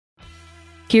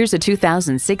Here's a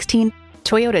 2016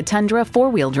 Toyota Tundra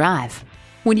 4-wheel drive.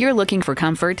 When you're looking for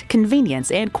comfort, convenience,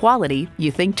 and quality,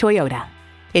 you think Toyota.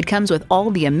 It comes with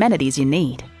all the amenities you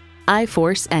need.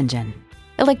 I-Force engine,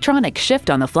 electronic shift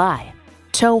on the fly,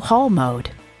 tow haul mode,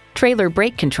 trailer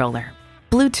brake controller,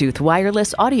 Bluetooth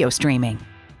wireless audio streaming,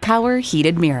 power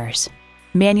heated mirrors,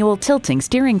 manual tilting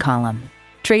steering column,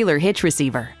 trailer hitch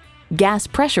receiver, gas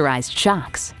pressurized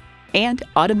shocks, and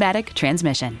automatic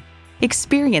transmission.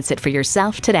 Experience it for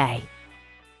yourself today.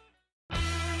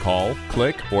 Call,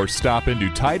 click, or stop into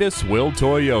Titus-Will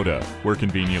Toyota. We're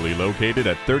conveniently located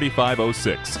at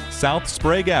 3506 South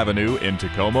Sprague Avenue in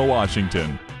Tacoma,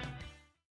 Washington.